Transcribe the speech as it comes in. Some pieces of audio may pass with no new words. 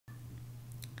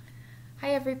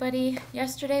Hi everybody.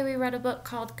 Yesterday we read a book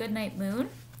called Goodnight Moon,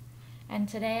 and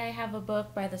today I have a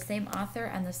book by the same author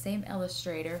and the same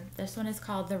illustrator. This one is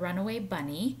called The Runaway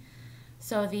Bunny.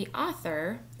 So the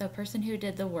author, the person who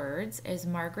did the words, is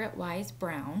Margaret Wise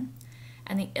Brown,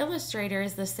 and the illustrator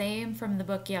is the same from the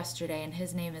book yesterday, and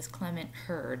his name is Clement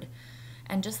Hurd.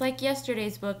 And just like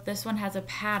yesterday's book, this one has a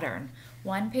pattern.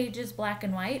 One page is black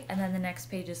and white, and then the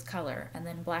next page is color, and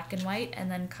then black and white,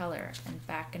 and then color, and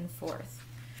back and forth.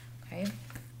 Okay?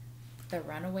 The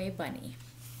Runaway Bunny.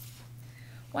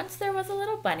 Once there was a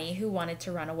little bunny who wanted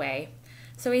to run away.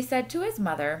 So he said to his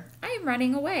mother, "I am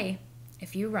running away."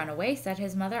 "If you run away," said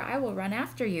his mother, "I will run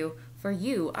after you, for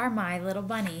you are my little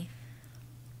bunny."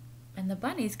 And the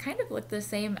bunnies kind of look the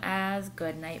same as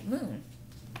Goodnight Moon.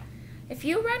 "If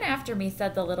you run after me,"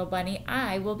 said the little bunny,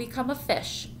 "I will become a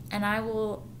fish, and I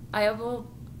will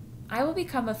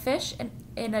become a fish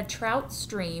in a trout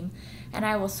stream, and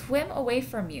I will swim away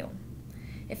from you."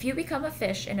 "If you become a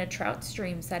fish in a trout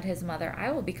stream," said his mother,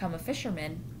 "I will become a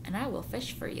fisherman, and I will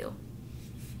fish for you."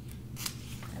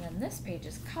 And then this page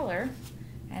is color,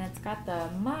 and it's got the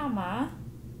mama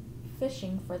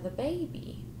fishing for the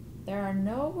baby. There are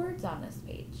no words on this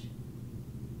page.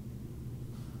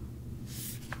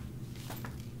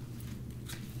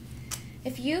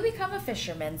 "If you become a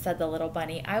fisherman," said the little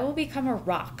bunny, "I will become a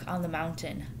rock on the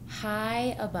mountain,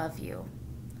 high above you."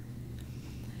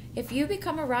 "If you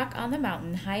become a rock on the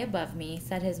mountain, high above me,"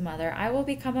 said his mother, "I will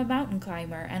become a mountain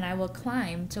climber, and I will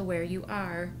climb to where you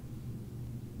are."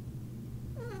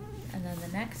 And then the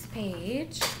next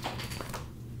page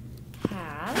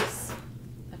has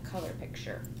a color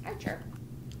picture. Archer.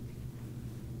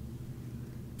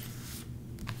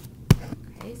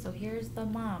 Okay, so here's the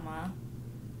mama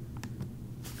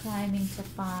climbing to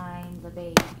find the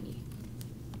baby.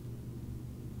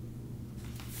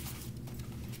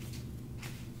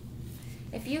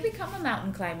 "If you become a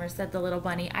mountain climber," said the little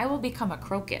bunny, "I will become a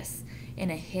crocus in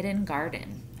a hidden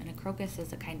garden." And a crocus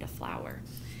is a kind of flower.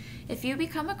 "If you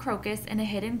become a crocus in a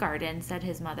hidden garden," said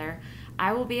his mother,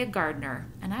 "I will be a gardener,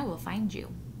 and I will find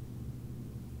you."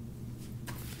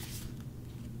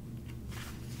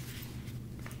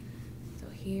 So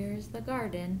here's the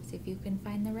garden. See if you can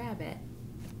find the rabbit.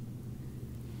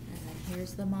 And then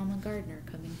here's the mama gardener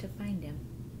coming to find him.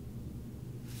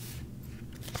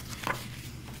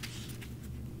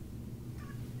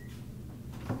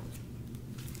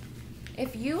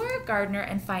 "If you are a gardener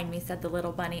and find me," said the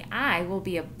little bunny, "I will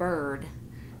be a bird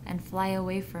and fly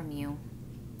away from you."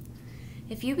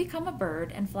 "If you become a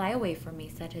bird and fly away from me,"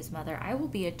 said his mother, "I will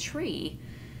be a tree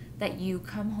that you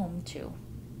come home to."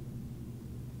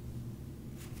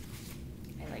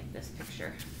 I like this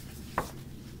picture.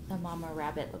 The mama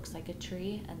rabbit looks like a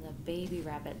tree, and the baby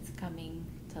rabbit's coming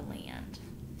to land.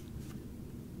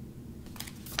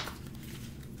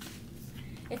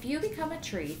 "If you become a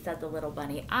tree," said the little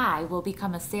bunny, "I will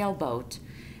become a sailboat,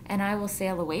 and I will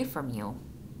sail away from you."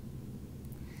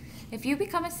 "If you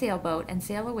become a sailboat and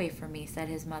sail away from me," said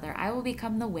his mother, "I will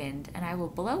become the wind, and I will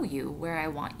blow you where I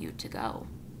want you to go."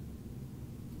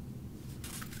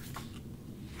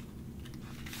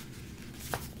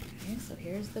 Okay, so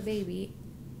here's the baby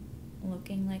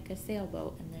looking like a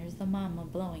sailboat, and there's the mama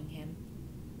blowing him.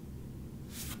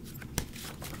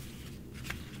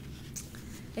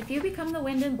 "If you become the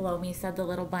wind and blow me," said the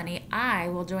little bunny, "I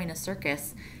will join a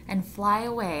circus and fly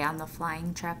away on the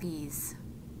flying trapeze."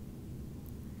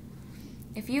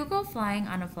 "If you go flying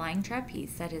on a flying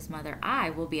trapeze," said his mother, "I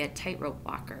will be a tightrope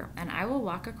walker, and I will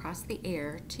walk across the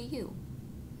air to you."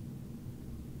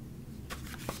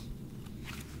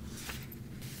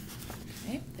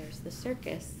 Okay, there's the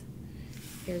circus.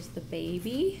 Here's the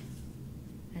baby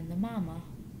and the mama.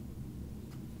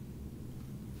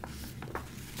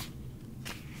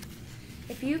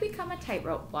 "If you become a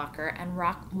tightrope walker and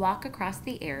walk across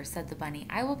the air," said the bunny,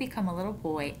 "I will become a little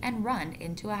boy and run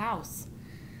into a house."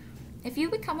 "If you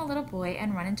become a little boy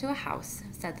and run into a house,"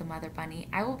 said the mother bunny,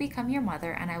 "I will become your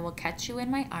mother, and I will catch you in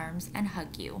my arms and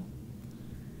hug you."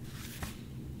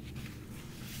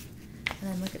 And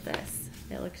then look at this.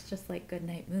 It looks just like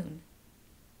Goodnight Moon.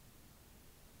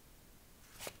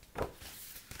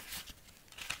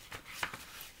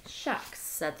 "Shucks,"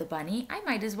 said the bunny, "I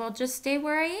might as well just stay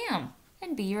where I am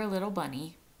and be your little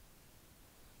bunny."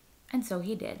 And so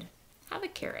he did. "Have a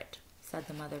carrot," said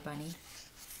the mother bunny.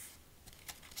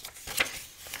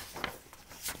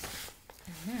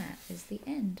 And that is the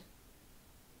end.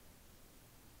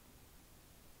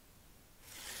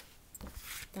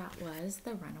 That was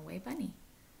The Runaway Bunny.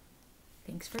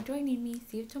 Thanks for joining me.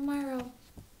 See you tomorrow.